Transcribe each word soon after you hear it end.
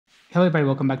Hello everybody,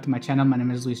 welcome back to my channel. My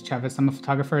name is Luis Chavez. I'm a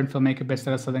photographer and filmmaker based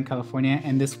out of Southern California,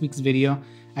 and this week's video,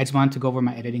 I just wanted to go over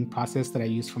my editing process that I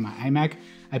use for my iMac.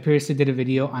 I previously did a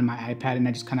video on my iPad and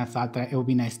I just kind of thought that it would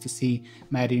be nice to see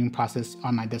my editing process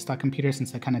on my desktop computer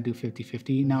since I kind of do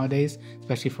 50-50 nowadays,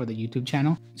 especially for the YouTube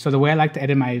channel. So the way I like to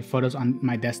edit my photos on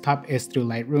my desktop is through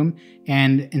Lightroom,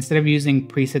 and instead of using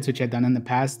presets, which I've done in the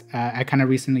past, I kind of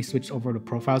recently switched over to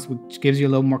profiles, which gives you a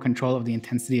little more control of the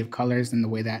intensity of colors and the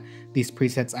way that these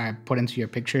presets are put into your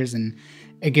pictures, and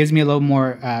it gives me a little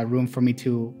more room for me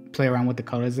to play around with the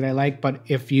colors that I like. But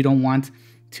if you don't want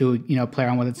to play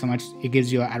around with it so much, it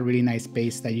gives you a really nice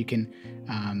base that you can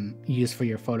use for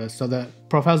your photos. So the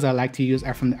profiles that I like to use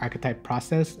are from the Archetype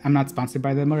Process. I'm not sponsored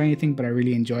by them or anything, but I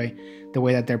really enjoy the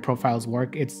way that their profiles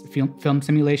work. It's film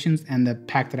simulations, and the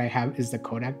pack that I have is the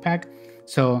Kodak pack.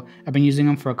 So I've been using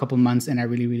them for a couple months and I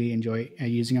really enjoy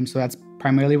using them. So that's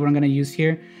primarily what I'm going to use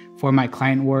here for my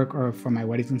client work or for my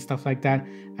weddings and stuff like that.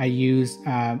 I use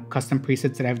custom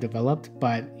presets that I've developed,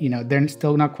 but they're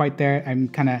still not quite there. I'm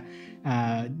kind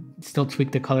of still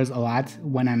tweak the colors a lot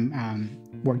when I'm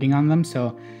working on them.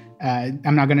 So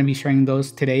I'm not going to be sharing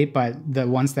those today, but the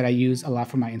ones that I use a lot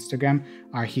for my Instagram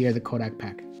are here, the Kodak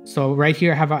pack. So right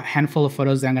here I have a handful of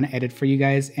photos that I'm going to edit for you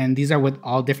guys, and these are with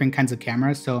all different kinds of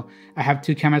cameras. So I have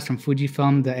two cameras from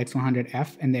Fujifilm, the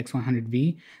X100F and the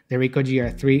X100V, the Ricoh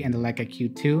GR III and the Leica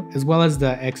Q2, as well as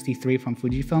the XT3 from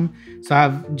Fujifilm. So I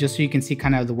have, just so you can see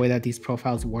kind of the way that these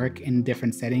profiles work in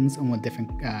different settings and with different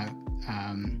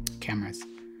cameras.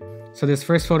 So this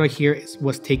first photo here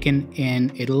was taken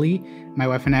in Italy. My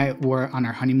wife and I were on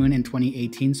our honeymoon in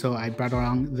 2018, so I brought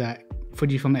along the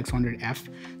Fujifilm X100F.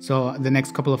 So the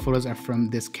next couple of photos are from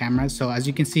this camera. So as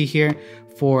you can see here,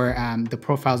 for the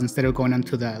profiles, instead of going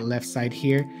onto the left side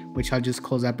here, which I'll just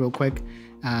close up real quick,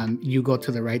 you go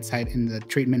to the right side in the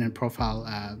treatment and profile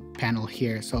panel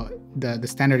here. So the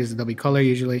standard is Adobe Color.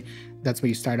 Usually that's where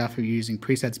you start off if you're using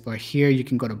presets, but here you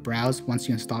can go to browse once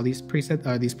you install these presets,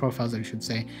 or these profiles I should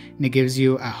say, and it gives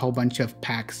you a whole bunch of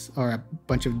packs or a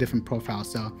bunch of different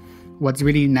profiles. So what's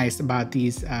really nice about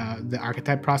these, the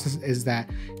Archetype process, is that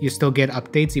you still get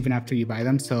updates even after you buy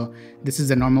them. So this is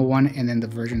the normal one, and then the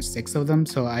version 6 of them.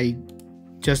 So I,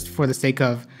 just for the sake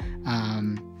of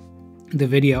the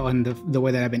video and the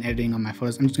way that I've been editing on my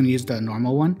photos, I'm just going to use the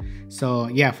normal one. So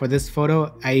yeah, for this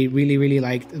photo, I really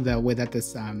liked the way that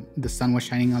this the sun was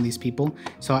shining on these people.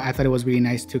 So I thought it was really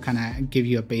nice to kind of give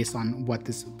you a base on what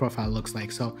this profile looks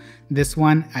like. So this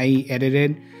one I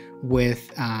edited with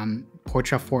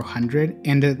Portra 400,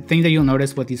 and the thing that you'll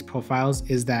notice with these profiles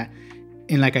is that,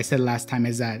 and like I said last time,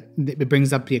 is that it brings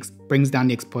down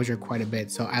the exposure quite a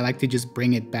bit. So I like to just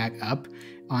bring it back up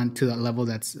onto a level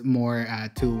that's more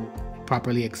to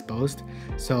properly exposed.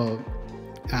 So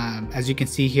as you can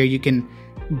see here, you can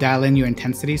dial in your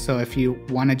intensity. So if you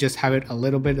want to just have it a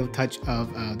little bit of touch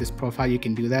of this profile, you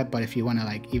can do that. But if you want to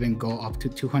like even go up to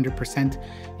 200%,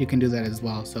 you can do that as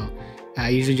well. So I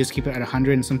usually just keep it at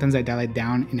 100, and sometimes I dial it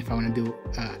down, and if I want to do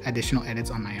additional edits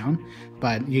on my own,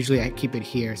 but usually I keep it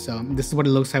here. So this is what it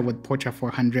looks like with Portra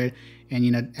 400,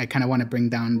 and I kind of want to bring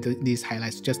down these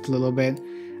highlights just a little bit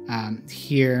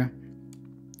here.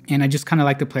 And I just kind of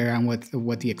like to play around with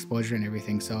the exposure and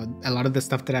everything. So a lot of the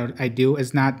stuff that I do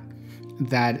is not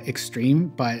that extreme,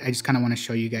 but I just kind of want to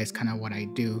show you guys kind of what I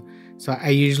do. So I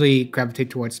usually gravitate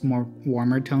towards more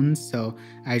warmer tones, so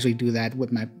I usually do that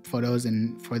with my photos.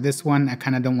 And for this one, I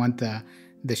kind of don't want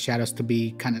the shadows to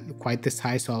be kind of quite this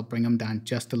high, so I'll bring them down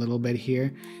just a little bit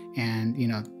here. And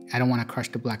I don't want to crush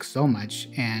the black so much.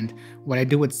 And what I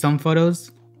do with some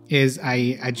photos is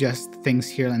I adjust things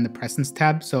here in the presence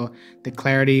tab, so the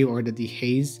clarity or the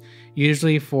dehaze.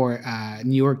 Usually for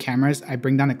newer cameras, I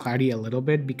bring down the clarity a little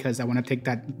bit because I want to take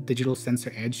that digital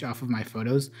sensor edge off of my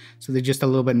photos, so they're just a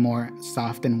little bit more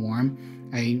soft and warm.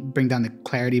 I bring down the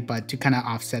clarity, but to kind of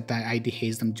offset that, I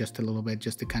dehaze them just a little bit,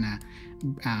 just to kind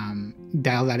of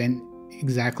dial that in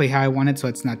exactly how I want it, so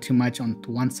it's not too much on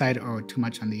one side or too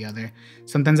much on the other.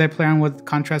 Sometimes I play around with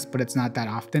contrast, but it's not that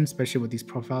often, especially with these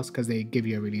profiles, because they give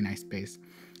you a really nice base.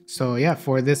 So yeah,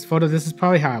 for this photo, this is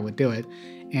probably how I would do it.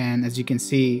 And as you can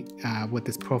see with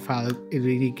this profile, it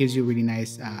really gives you a really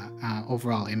nice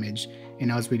overall image,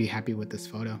 and I was really happy with this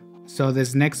photo. So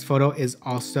this next photo is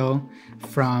also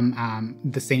from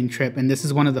the same trip, and this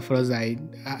is one of the photos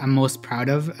I'm most proud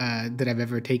of that I've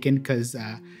ever taken, because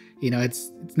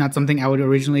it's not something I would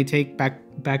originally take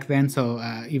back then. So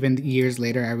even years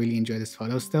later, I really enjoy this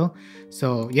photo still.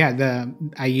 So yeah,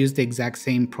 I used the exact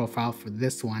same profile for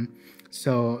this one.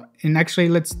 So, and actually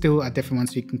let's do a different one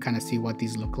so you can kind of see what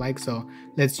these look like. So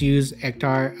let's use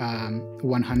Ektar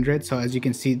 100. So as you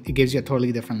can see, it gives you a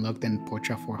totally different look than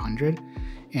Portra 400.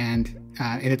 And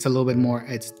it's a little bit more,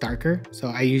 it's darker. So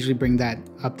I usually bring that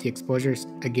up the exposures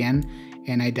again,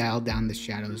 and I dial down the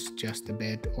shadows just a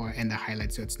bit, and the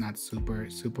highlights, so it's not super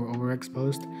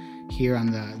overexposed here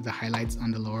on the highlights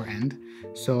on the lower end.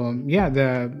 So yeah,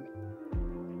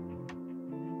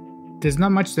 there's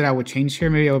not much that I would change here.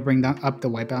 Maybe I would bring up the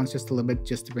white balance just a little bit,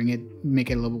 just to make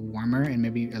it a little bit warmer and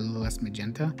maybe a little less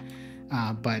magenta.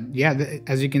 But yeah,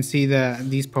 as you can see,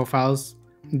 these profiles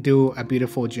do a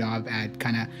beautiful job at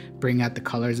kind of bringing out the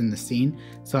colors in the scene.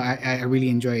 So I really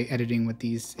enjoy editing with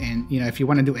these. And if you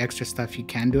want to do extra stuff, you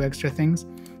can do extra things.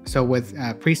 So with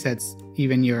presets,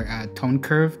 even your tone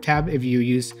curve tab, if you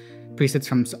use presets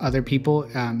from other people,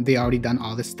 they already done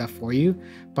all this stuff for you.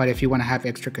 But if you want to have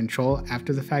extra control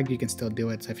after the fact, you can still do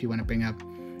it. So if you want to bring up,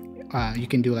 you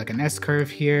can do like an S curve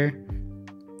here.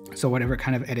 So whatever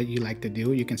kind of edit you like to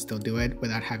do, you can still do it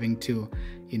without having to,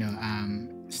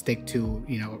 stick to,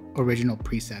 original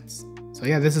presets. So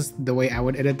yeah, this is the way I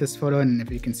would edit this photo. And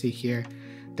if you can see here,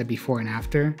 the before and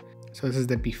after. So this is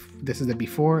the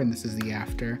before and this is the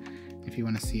after. If you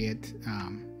want to see it,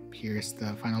 here's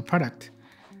the final product.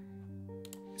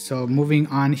 So moving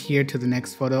on here to the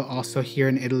next photo, also here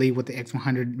in Italy with the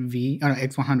X100V,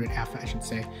 X100F, I should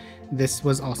say. This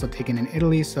was also taken in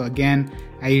Italy. So again,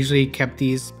 I usually kept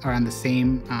these around the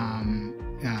same,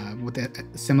 with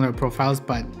similar profiles,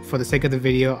 but for the sake of the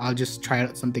video, I'll just try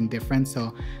out something different.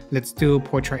 So let's do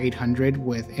Portra 800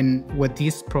 with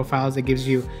these profiles. It gives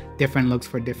you different looks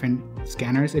for different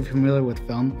scanners. If you're familiar with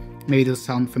film, maybe those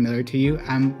sound familiar to you.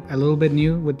 I'm a little bit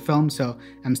new with film, so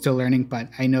I'm still learning, but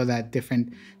I know that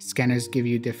different scanners give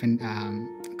you different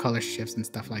color shifts and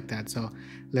stuff like that. So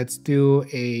let's do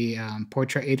a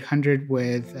Portra 800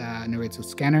 with an Archetype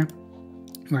scanner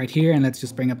right here, and let's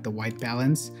just bring up the white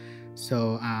balance.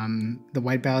 So the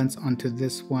white balance onto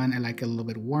this one, I like it a little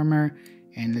bit warmer,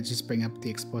 and let's just bring up the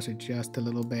exposure just a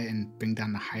little bit and bring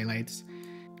down the highlights.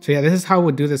 So yeah, this is how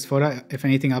we'll do this photo. If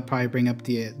anything, I'll probably bring up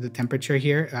the temperature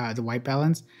here, the white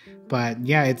balance. But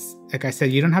yeah, it's like I said,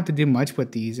 you don't have to do much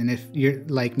with these. And if you're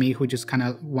like me, who just kind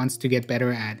of wants to get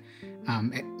better at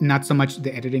not so much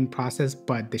the editing process,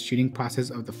 but the shooting process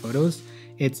of the photos,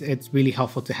 it's really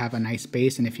helpful to have a nice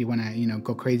base. And if you want to,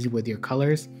 go crazy with your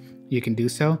colors, you can do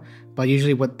so. But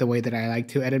usually the way that I like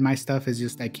to edit my stuff is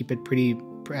just I keep it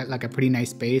like a pretty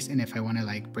nice base. And if I want to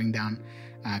like bring down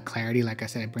clarity, like I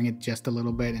said, I bring it just a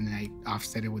little bit and then I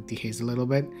offset it with dehaze a little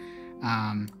bit,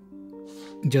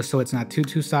 just so it's not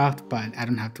too soft, but I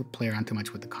don't have to play around too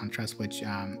much with the contrast, which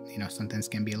sometimes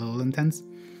can be a little intense.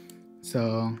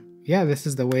 So yeah, this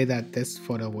is the way that this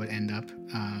photo would end up,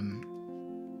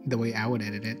 the way I would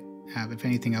edit it. If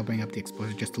anything, I'll bring up the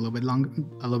exposure just a little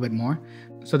bit more.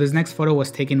 So this next photo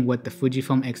was taken with the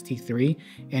Fujifilm XT3,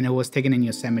 and it was taken in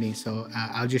Yosemite. So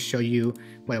I'll just show you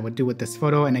what I would do with this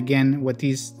photo. And again, with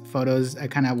these photos, I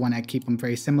kind of want to keep them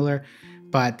very similar,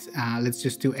 but let's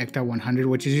just do Ektar 100,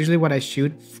 which is usually what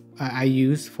I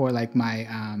use for like my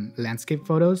landscape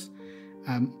photos.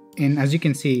 And as you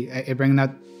can see, it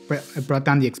brought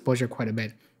down the exposure quite a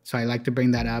bit. So I like to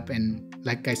bring that up, and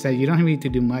like I said, you don't need to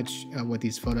do much with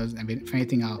these photos. I mean, if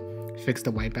anything, I'll fix the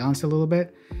white balance a little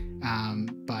bit.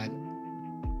 But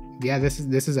yeah, this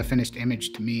is a finished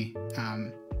image to me.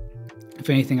 If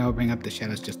anything, I will bring up the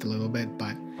shadows just a little bit.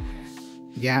 But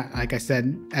yeah, like I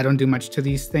said, I don't do much to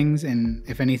these things, and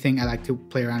if anything, I like to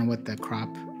play around with the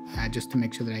crop just to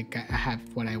make sure that I have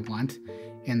what I want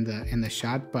in the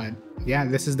shot. But yeah,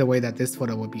 this is the way that this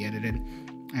photo will be edited,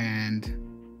 and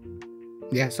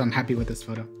yeah, so I'm happy with this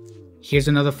photo. Here's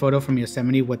another photo from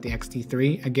Yosemite with the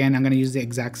XT3. Again, I'm going to use the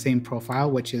exact same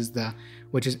profile, which is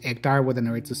Ektar with an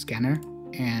Archetype scanner.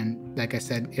 And like I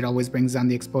said, it always brings down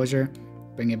the exposure,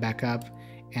 bring it back up.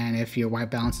 And if your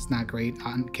white balance is not great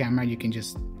on camera, you can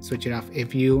just switch it off.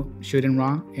 If you shoot in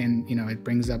RAW and it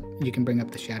brings up, you can bring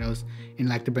up the shadows, and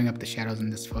I like to bring up the shadows in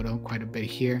this photo quite a bit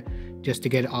here, just to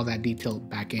get all that detail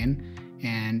back in.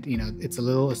 And it's a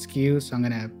little askew, so I'm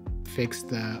gonna fix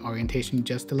the orientation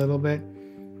just a little bit.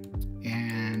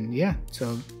 And yeah,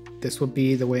 so this would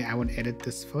be the way I would edit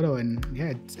this photo, and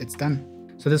yeah, it's done.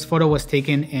 So this photo was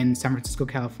taken in San Francisco,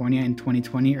 California in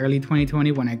 2020, early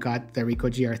 2020, when I got the Ricoh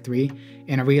GR III.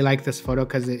 And I really like this photo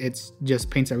because it's just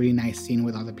paints a really nice scene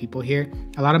with all the people here.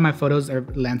 A lot of my photos are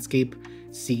landscape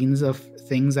scenes of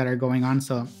things that are going on,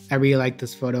 so I really like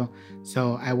this photo.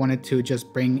 So I wanted to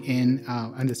just bring in,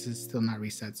 and this is still not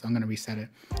reset, so I'm gonna reset it.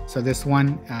 So this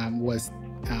one was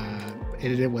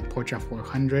edited with Portra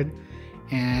 400,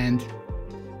 and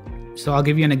so I'll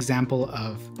give you an example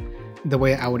of the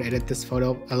way I would edit this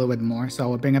photo a little bit more. So I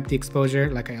would bring up the exposure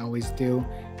like I always do,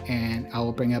 and I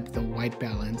will bring up the white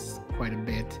balance quite a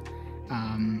bit.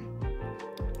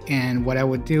 And what I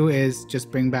would do is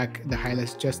just bring back the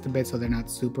highlights just a bit so they're not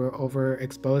super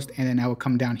overexposed. And then I will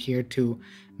come down here to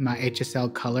my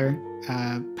HSL color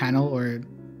panel or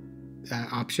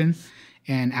option,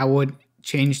 and I would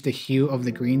change the hue of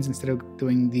the greens. Instead of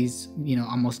doing these, you know,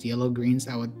 almost yellow greens,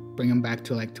 I would bring them back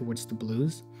to like towards the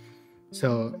blues.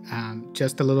 So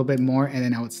just a little bit more, and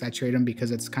then I would saturate them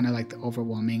because it's kind of like the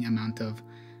overwhelming amount of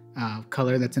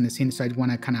color that's in the scene. So I'd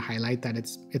want to kind of highlight that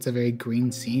it's a very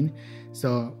green scene.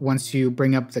 So once you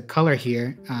bring up the color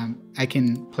here, I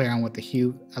can play around with the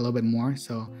hue a little bit more.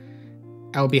 So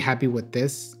I'll be happy with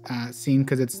this scene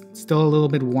because it's still a little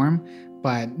bit warm,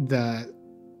 but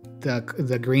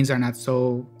the greens are not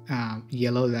so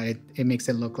yellow that it makes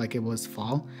it look like it was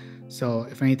fall. So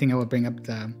if anything, I would bring up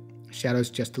the shadows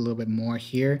just a little bit more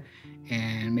here,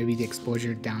 and maybe the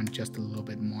exposure down just a little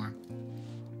bit more.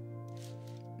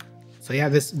 So yeah,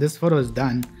 this photo is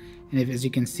done, and as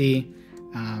you can see,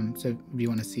 so if you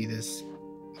want to see this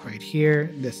right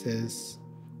here, this is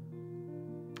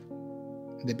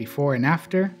the before and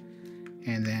after,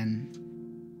 and then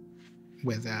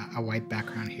with a white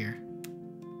background here.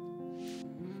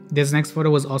 This next photo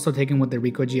was also taken with the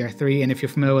Ricoh GR III, and if you're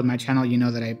familiar with my channel, you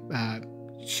know that I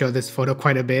show this photo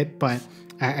quite a bit, but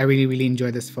I really enjoy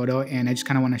this photo, and I just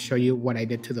kind of want to show you what I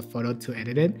did to the photo to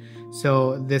edit it.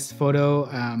 So this photo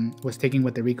was taken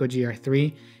with the Ricoh GR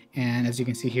III, and as you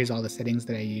can see, here's all the settings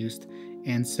that I used.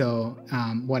 And so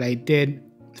what I did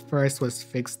first was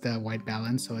fix the white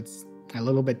balance, so it's a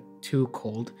little bit too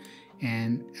cold,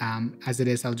 and as it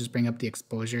is, I'll just bring up the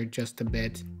exposure just a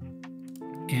bit,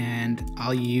 and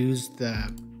I'll use the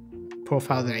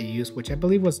profile that I used, which I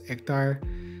believe was XT3,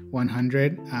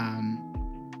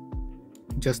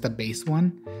 just a base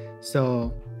one.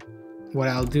 So what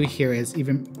I'll do here is,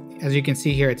 even as you can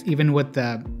see here, it's even with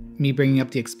me bringing up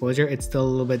the exposure, it's still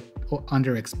a little bit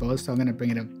underexposed. So I'm gonna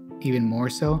bring it up even more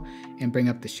so and bring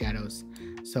up the shadows.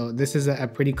 So this is a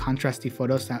pretty contrasty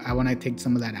photo, so I want to take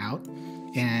some of that out.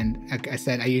 And like I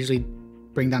said, I usually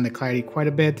bring down the clarity quite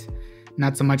a bit,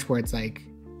 not so much where it's like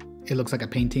it looks like a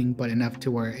painting, but enough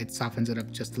to where it softens it up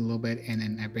just a little bit, and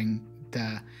then I bring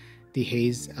the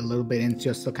haze a little bit in,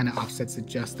 just so kind of offsets it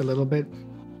just a little bit.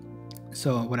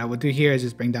 So what I would do here is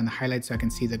just bring down the highlights so I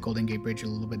can see the Golden Gate Bridge a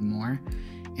little bit more.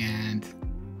 And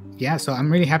yeah, so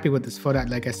I'm really happy with this photo.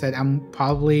 Like I said, I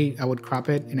would crop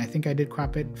it, and I think I did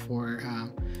crop it for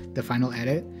the final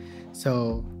edit.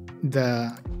 So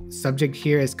the subject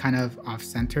here is kind of off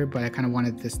center, but I kind of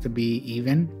wanted this to be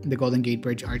even, the Golden Gate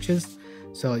Bridge arches.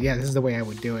 So yeah, this is the way I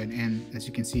would do it. And as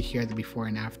you can see here, the before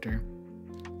and after.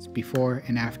 It's before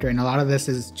and after, and a lot of this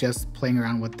is just playing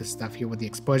around with this stuff here with the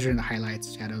exposure and the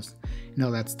highlights, shadows, and all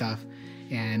that stuff,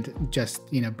 and just,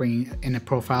 you know, bringing in a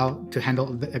profile to handle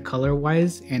the color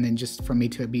wise, and then just for me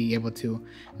to be able to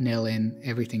nail in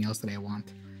everything else that I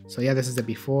want. So yeah, this is the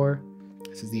before,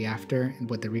 this is the after, and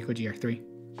with the Ricoh GR III.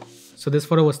 So this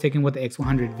photo was taken with the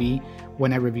X100V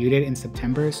when I reviewed it in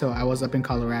September. So I was up in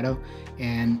Colorado,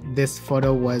 and this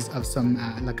photo was of some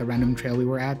like a random trail we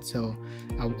were at. So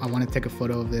I want to take a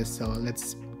photo of this. So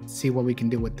let's see what we can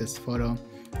do with this photo.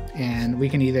 And we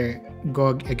can either go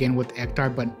again with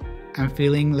Ektar, but I'm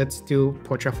feeling let's do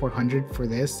Portrait 400 for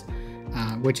this,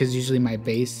 which is usually my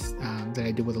base that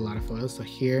I do with a lot of photos. So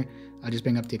here, I'll just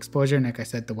bring up the exposure. And like I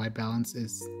said, the white balance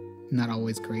is not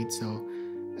always great. So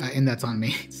and that's on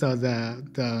me. So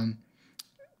the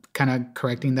kind of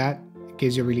correcting that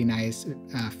gives you a really nice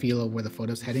feel of where the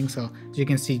photo's heading. So as you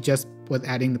can see, just with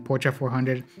adding the Portrait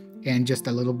 400 and just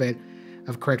a little bit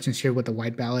of corrections here with the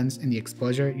white balance and the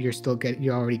exposure,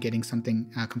 you're already getting something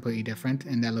completely different,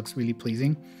 and that looks really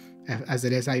pleasing. As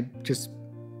it is, I just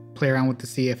play around with to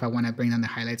see if I want to bring down the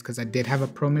highlights, because I did have a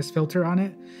Pro Mist filter on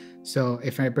it. So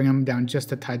if I bring them down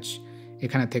just a touch, it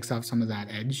kind of takes off some of that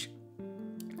edge.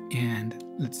 And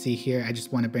let's see here, I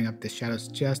just want to bring up the shadows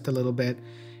just a little bit.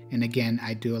 And again,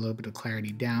 I do a little bit of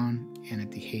clarity down and at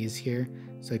the haze here,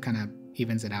 so it kind of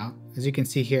evens it out. As you can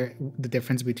see here, the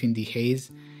difference between the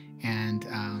haze and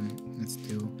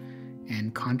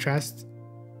and contrast,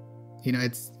 you know,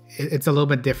 it's a little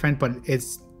bit different, but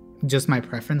it's just my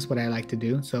preference, what I like to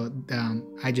do. So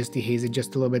I just dehaze it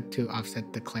just a little bit to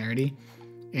offset the clarity.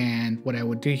 And what I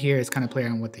would do here is kind of play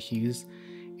around with the hues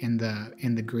in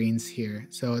the greens here.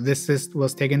 So this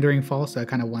was taken during fall, so I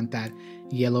kind of want that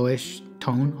yellowish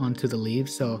tone onto the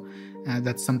leaves. So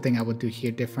that's something I would do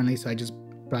here differently. So I just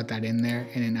brought that in there,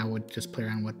 and then I would just play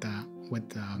around with the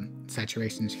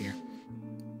saturations here.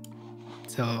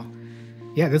 So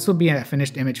yeah, this will be a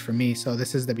finished image for me. So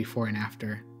this is the before and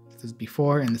after. This is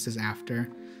before and this is after.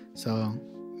 So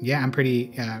yeah, I'm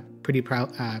pretty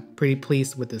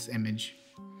pleased with this image.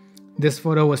 This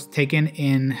photo was taken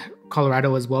in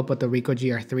Colorado as well, but the Ricoh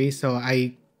GR III. So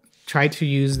I tried to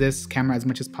use this camera as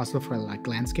much as possible for like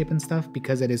landscape and stuff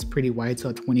because it is pretty wide, so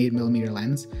a 28mm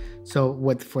lens. So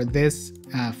for this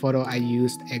photo, I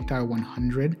used Ektar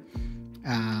 100.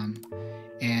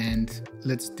 And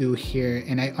let's do here,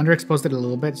 and I underexposed it a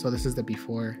little bit. So this is the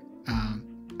before.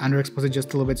 Underexposed it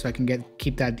just a little bit so I can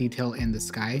keep that detail in the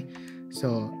sky.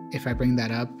 So if I bring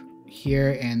that up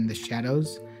here and the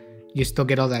shadows, you still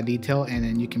get all that detail, and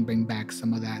then you can bring back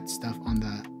some of that stuff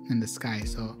in the sky.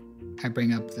 So I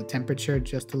bring up the temperature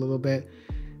just a little bit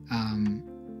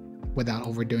without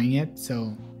overdoing it.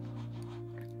 So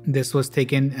this was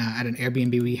taken at an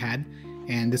Airbnb we had,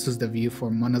 and this was the view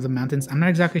from one of the mountains. I'm not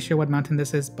exactly sure what mountain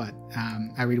this is, but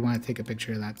I really want to take a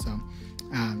picture of that. So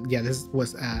yeah, this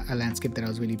was a landscape that I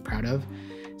was really proud of.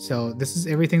 So this is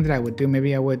everything that I would do.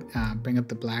 Maybe I would bring up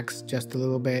the blacks just a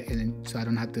little bit, and then, so I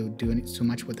don't have to do so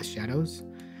much with the shadows.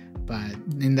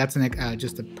 And that's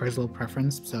just a personal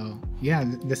preference. So yeah,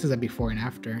 this is a before and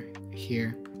after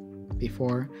here,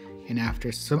 before and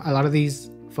after. So a lot of these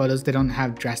photos, they don't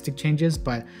have drastic changes,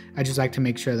 but I just like to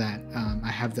make sure that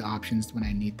I have the options when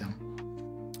I need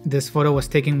them. This photo was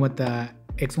taken with the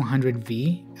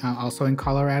X100V, also in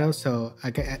Colorado. So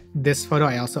this photo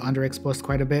I also underexposed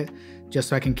quite a bit, just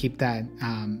so I can keep that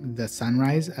the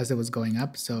sunrise as it was going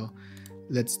up. So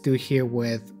let's do here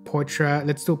with Portra.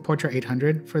 Let's do Portra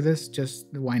 800 for this. Just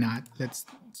why not? Let's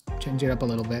change it up a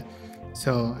little bit.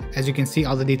 So as you can see,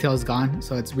 all the detail is gone.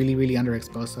 So it's really, really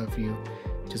underexposed. So if you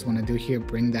just want to do here,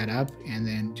 bring that up, and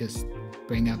then just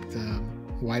bring up the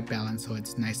white balance so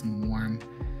it's nice and warm.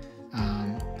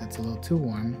 That's a little too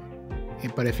warm.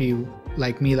 But if you,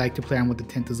 like me, like to play around with the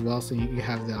tint as well, so you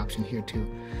have the option here to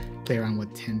play around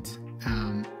with tint.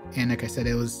 And like I said,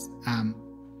 it was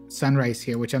sunrise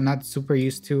here, which I'm not super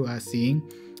used to seeing.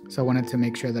 So I wanted to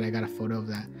make sure that I got a photo of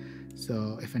that.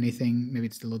 So if anything, maybe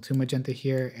it's a little too magenta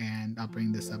here, and I'll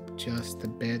bring this up just a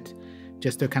bit,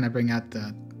 just to kind of bring out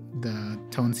the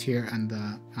tones here on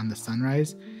the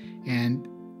sunrise. And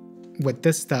with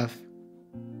this stuff,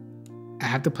 I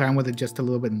have to play around with it just a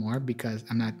little bit more because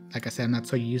I'm not, like I said, I'm not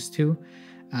so used to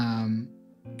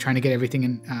trying to get everything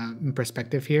in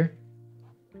perspective here.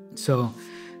 So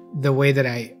the way that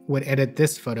I would edit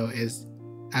this photo is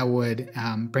I would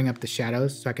bring up the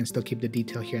shadows so I can still keep the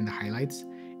detail here in the highlights,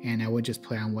 and I would just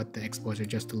play around with the exposure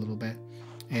just a little bit.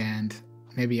 And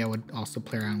maybe I would also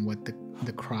play around with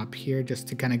the crop here just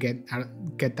to kind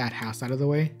of get that house out of the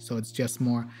way. So it's just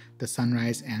more the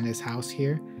sunrise and this house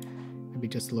here. Maybe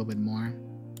just a little bit more.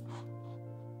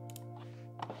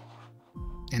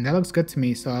 And that looks good to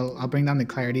me. So I'll bring down the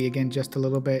clarity again just a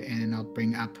little bit, and I'll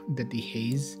bring up the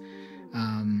dehaze.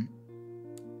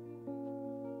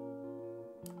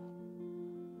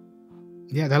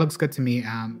 Yeah, that looks good to me.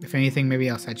 If anything, maybe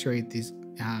I'll saturate these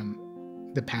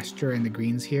the pasture and the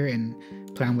greens here and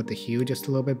play around with the hue just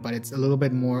a little bit, but it's a little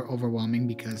bit more overwhelming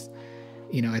because,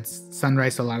 you know, it's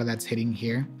sunrise, so a lot of that's hitting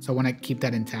here. So I want to keep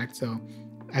that intact. So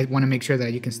I want to make sure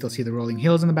that you can still see the rolling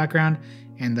hills in the background,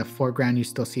 and the foreground you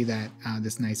still see that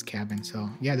this nice cabin. So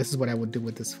yeah, this is what I would do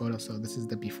with this photo. So this is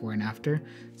the before and after.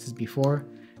 This is before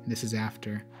and this is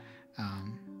after.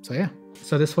 So yeah,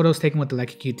 so this photo is taken with the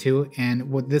Leica Q2,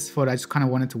 and with this photo I just kind of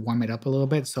wanted to warm it up a little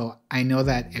bit. So I know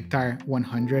that Ektar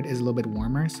 100 is a little bit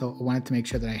warmer, so I wanted to make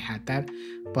sure that I had that.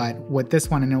 But with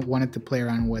this one, I wanted to play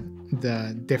around with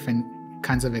the different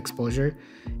kinds of exposure,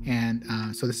 and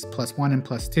so this is +1 and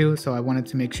 +2. So I wanted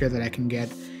to make sure that I can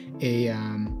get a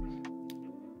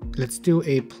let's do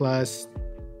a +1.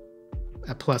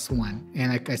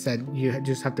 And like I said, you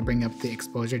just have to bring up the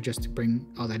exposure just to bring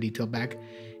all that detail back.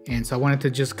 And so I wanted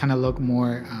to just kind of look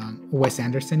more Wes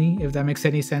Anderson-y, if that makes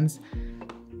any sense.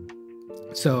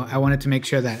 So I wanted to make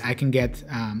sure that I can get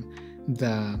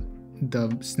the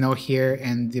snow here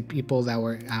and the people that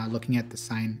were looking at the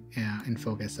sign in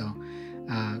focus. So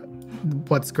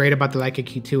what's great about the Leica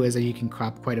Q2 is that you can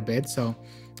crop quite a bit. So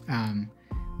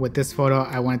with this photo,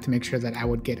 I wanted to make sure that I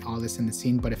would get all this in the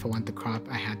scene, but if I want to crop,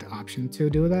 I had the option to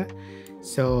do that.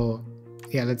 So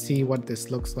yeah, let's see what this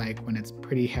looks like when it's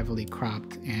pretty heavily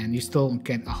cropped, and you still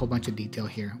get a whole bunch of detail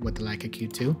here with the Leica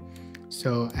Q2.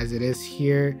 So as it is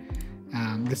here,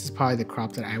 this is probably the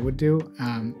crop that I would do.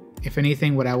 If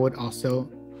anything, what I would also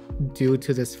do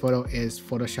to this photo is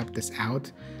Photoshop this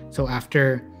out. So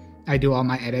after I do all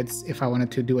my edits, if I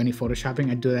wanted to do any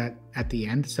Photoshopping, I'd do that at the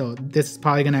end. So this is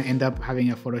probably gonna end up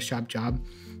having a Photoshop job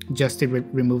just to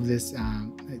remove this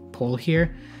pole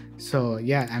here. So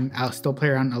yeah, I'll still play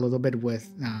around a little bit with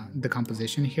the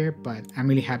composition here, but I'm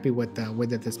really happy with the way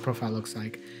that this profile looks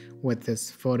like with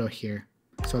this photo here.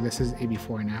 So this is a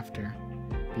before and after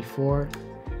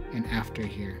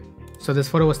here. So this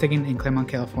photo was taken in Claremont,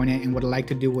 California, and what I like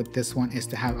to do with this one is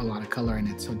to have a lot of color in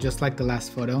it. So just like the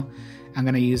last photo, I'm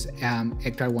gonna use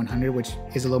XT3 100, which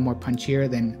is a little more punchier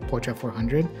than Portrait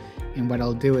 400. And what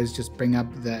I'll do is just bring up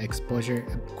the exposure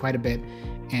quite a bit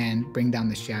and bring down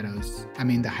the shadows,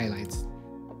 the highlights.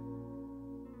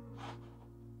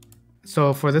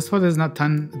 So for this photo, there's not a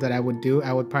ton that I would do.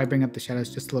 I would probably bring up the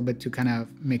shadows just a little bit to kind of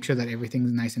make sure that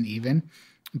everything's nice and even.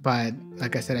 But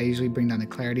like I said, I usually bring down the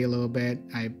clarity a little bit.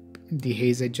 I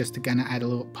dehaze it just to kind of add a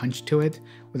little punch to it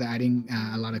without adding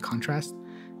a lot of contrast.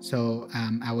 So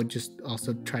I would just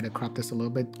also try to crop this a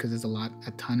little bit because there's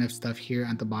a ton of stuff here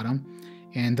at the bottom.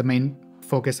 And the main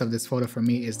focus of this photo for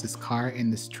me is this car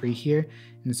and this tree here.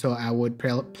 And so I would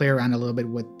play around a little bit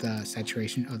with the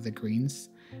saturation of the greens,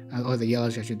 or the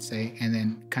yellows I should say, and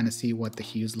then kind of see what the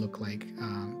hues look like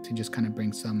to just kind of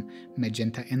bring some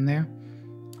magenta in there.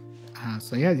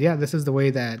 So yeah, this is the way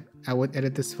that I would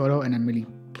edit this photo, and I'm really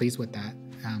pleased with that.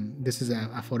 This is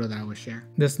a photo that I will share.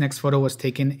 This next photo was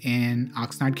taken in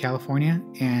Oxnard, California,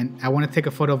 and I want to take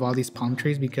a photo of all these palm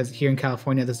trees because here in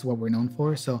California, this is what we're known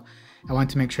for. So I wanted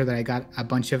to make sure that I got a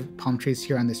bunch of palm trees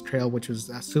here on this trail, which was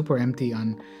super empty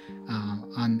on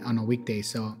a weekday.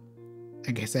 So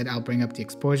like I said, I'll bring up the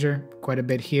exposure quite a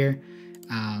bit here.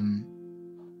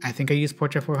 I think I used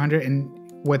Portrait 400, and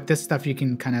with this stuff, you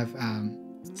can kind of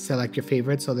select your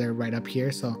favorites, so they're right up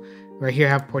here. So right here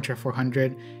I have Portrait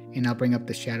 400, and I'll bring up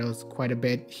the shadows quite a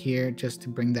bit here just to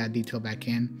bring that detail back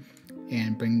in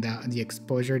and bring the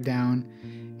exposure down.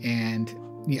 And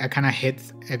I kind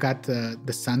of got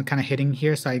the sun kind of hitting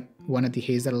here, so I want to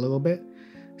dehaze that a little bit.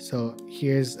 So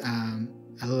here's a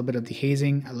little bit of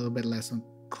dehazing, a little bit less of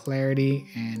clarity,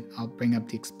 and I'll bring up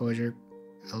the exposure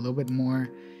a little bit more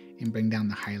and bring down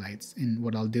the highlights. And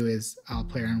what I'll do is I'll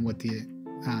play around with the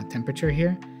temperature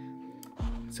here.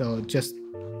 So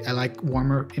I like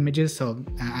warmer images, so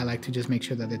I like to just make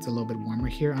sure that it's a little bit warmer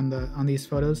here on these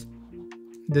photos.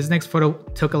 This next photo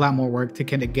took a lot more work to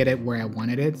kind of get it where I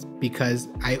wanted it because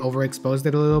I overexposed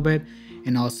it a little bit.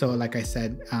 And also, like I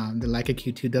said, the Leica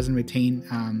Q2 doesn't retain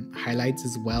highlights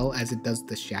as well as it does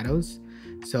the shadows.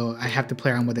 So I have to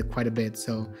play around with it quite a bit.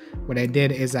 So what I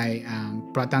did is I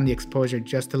brought down the exposure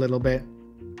just a little bit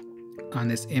on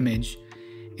this image,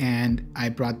 and I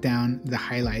brought down the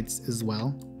highlights as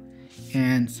well.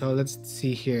 And so let's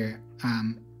see here.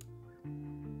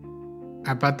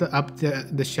 I brought up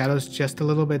the shadows just a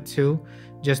little bit too,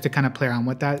 just to kind of play around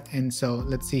with that. And so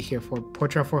let's see here for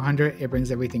Portrait 400, it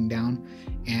brings everything down.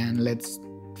 And let's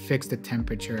fix the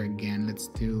temperature again. Let's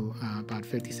do about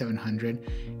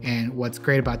 5700. And what's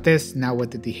great about this, now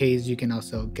with the dehaze, you can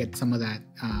also get some of that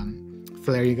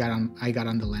flare I got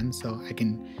on the lens. So I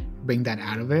can bring that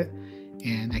out of it,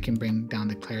 and I can bring down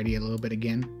the clarity a little bit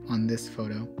again on this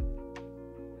photo.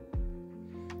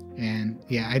 And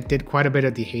yeah, I did quite a bit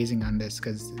of dehazing on this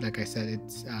because, like I said,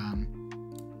 it's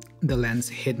the lens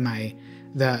hit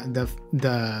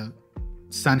the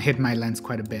sun hit my lens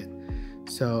quite a bit.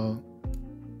 So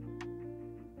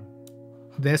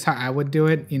this how I would do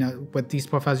it. With these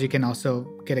profiles, you can also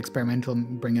get experimental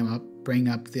and bring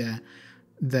up the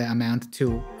amount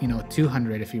to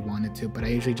 200 if you wanted to, but I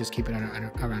usually just keep it at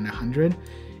around 100.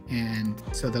 And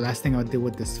so the last thing I would do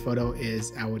with this photo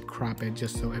is I would crop it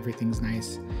just so everything's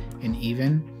nice and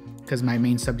even, because my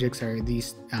main subjects are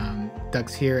these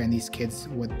ducks here and these kids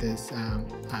with this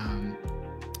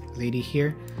lady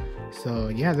here. So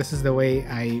yeah, this is the way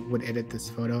I would edit this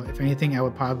photo. If anything, I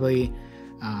would probably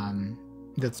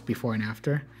that's before and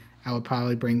after, I would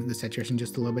probably bring the saturation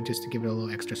just a little bit just to give it a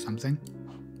little extra something.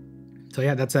 So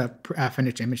yeah, that's a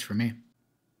finished image for me.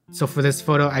 So for this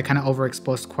photo, I kind of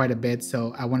overexposed quite a bit,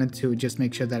 so I wanted to just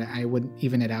make sure that I would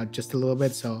even it out just a little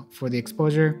bit. So for the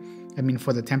exposure,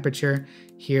 for the temperature,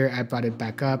 here I brought it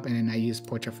back up, and then I used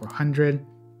Portrait 400.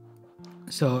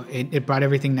 So it brought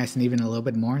everything nice and even a little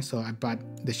bit more. So I brought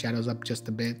the shadows up just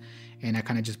a bit, and I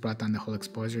kind of just brought down the whole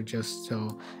exposure just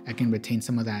so I can retain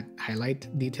some of that highlight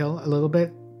detail a little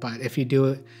bit. But if you do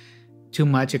it too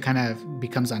much, it kind of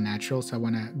becomes unnatural, so I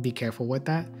want to be careful with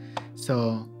that.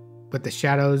 So with the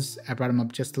shadows, I brought them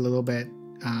up just a little bit,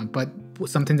 but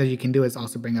something that you can do is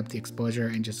also bring up the exposure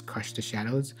and just crush the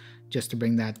shadows just to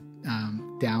bring that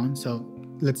down. So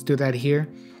let's do that here.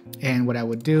 And what I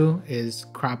would do is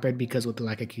crop it, because with the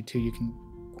Leica Q2 you can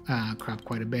crop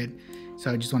quite a bit.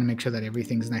 So I just want to make sure that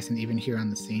everything's nice and even here on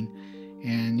the scene.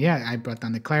 And yeah, I brought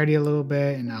down the clarity a little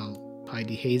bit, and I'll probably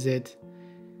dehaze it.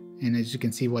 And as you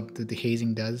can see what the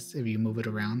dehazing does if you move it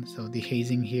around. So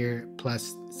dehazing here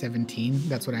plus 17,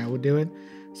 that's what I would do it.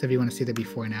 So if you want to see the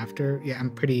before and after, yeah, I'm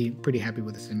pretty happy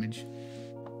with this image.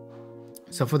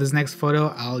 So for this next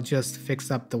photo, I'll just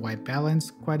fix up the white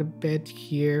balance quite a bit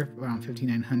here, around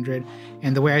 5900.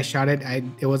 And the way I shot it,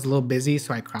 it was a little busy,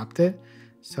 so I cropped it.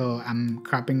 So I'm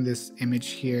cropping this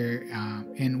image here.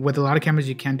 And with a lot of cameras,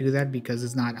 you can't do that because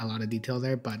there's not a lot of detail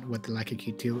there. But with the Leica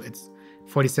Q2, it's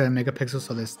 47 megapixels,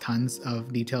 so there's tons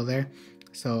of detail there.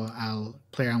 So I'll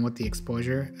play around with the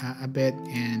exposure a bit,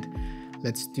 and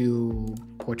let's do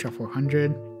Portrait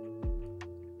 400.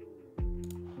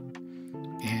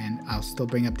 And I'll still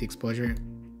bring up the exposure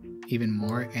even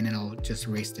more, and then I'll just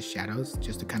erase the shadows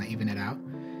just to kind of even it out,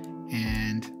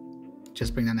 and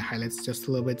just bring down the highlights just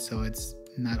a little bit so it's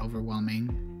not overwhelming.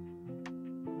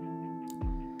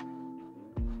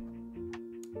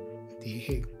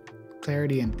 The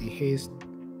clarity and the haze,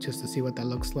 just to see what that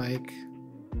looks like.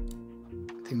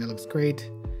 I think that looks great.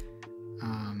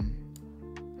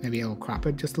 Maybe I'll crop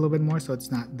it just a little bit more so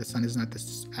it's not, the sun is not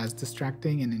as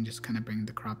distracting, and then just kind of bring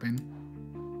the crop in.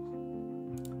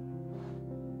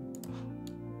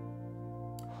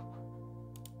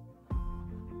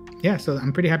 Yeah, so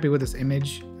I'm pretty happy with this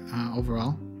image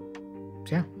overall.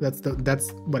 So yeah,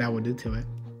 that's what I would do to it.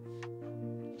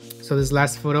 So this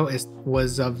last photo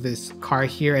was of this car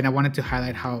here, and I wanted to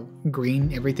highlight how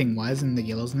green everything was and the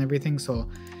yellows and everything. So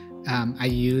I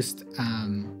used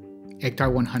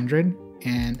XT3 100,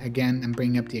 and again, I'm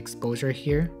bringing up the exposure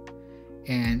here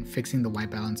and fixing the white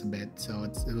balance a bit. So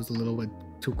it was a little bit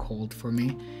too cold for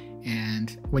me.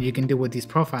 And what you can do with these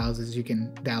profiles is you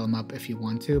can dial them up if you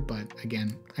want to, but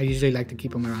again, I usually like to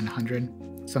keep them around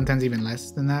 100, sometimes even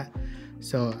less than that.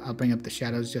 So I'll bring up the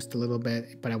shadows just a little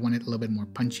bit, but I want it a little bit more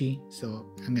punchy.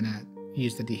 So I'm gonna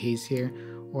use the dehaze here,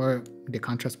 or the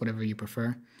contrast, whatever you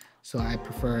prefer. So I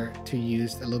prefer to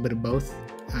use a little bit of both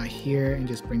here, and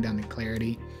just bring down the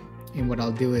clarity. And what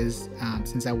I'll do is,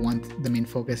 since I want the main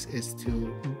focus is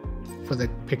for the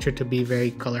picture to be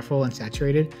very colorful and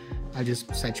saturated, I'll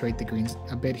just saturate the greens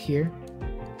a bit here.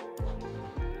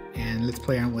 And let's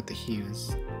play around with the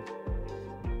hues.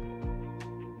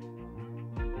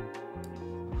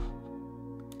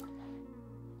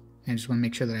 And I just want to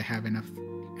make sure that I have enough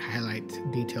highlight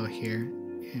detail here.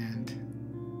 And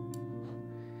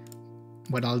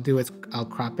what I'll do is I'll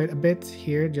crop it a bit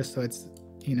here, just so it's,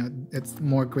 you know, it's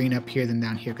more green up here than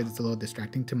down here because it's a little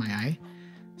distracting to my eye.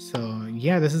 So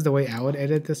yeah, this is the way I would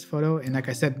edit this photo. And like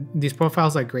I said, these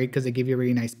profiles are great because they give you a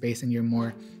really nice space, and you're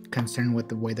more concerned with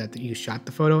the way that you shot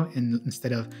the photo, and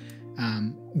instead of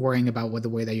worrying about the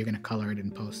way that you're going to color it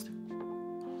in post.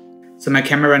 So my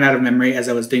camera ran out of memory as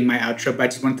I was doing my outro, but I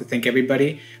just wanted to thank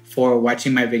everybody for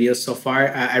watching my videos so far.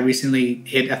 I recently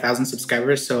hit 1,000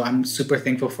 subscribers, so I'm super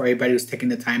thankful for everybody who's taking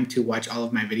the time to watch all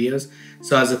of my videos.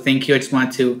 So as a thank you, I just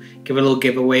want to give a little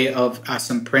giveaway of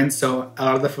some prints. So a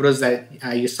lot of the photos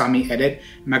that you saw me edit,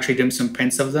 I'm actually doing some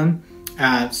prints of them.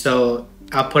 So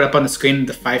I'll put up on the screen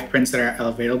the 5 prints that are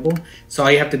available. So all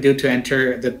you have to do to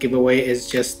enter the giveaway is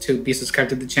just to be subscribed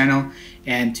to the channel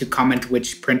and to comment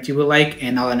which print you would like,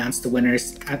 and I'll announce the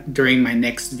winners during my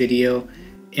next video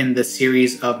in the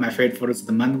series of my favorite photos of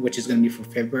the month, which is going to be for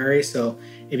February. So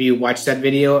if you watch that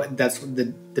video, that's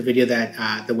the video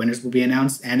that the winners will be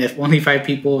announced. And if only 5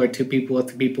 people or 2 people or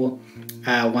 3 people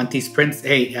want these prints,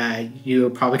 hey, you're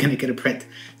probably going to get a print.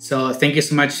 So thank you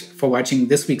so much for watching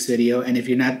this week's video. And if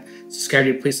you're not subscribed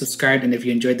yet, please subscribe. And if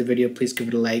you enjoyed the video, please give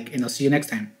it a like, and I'll see you next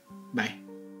time. Bye.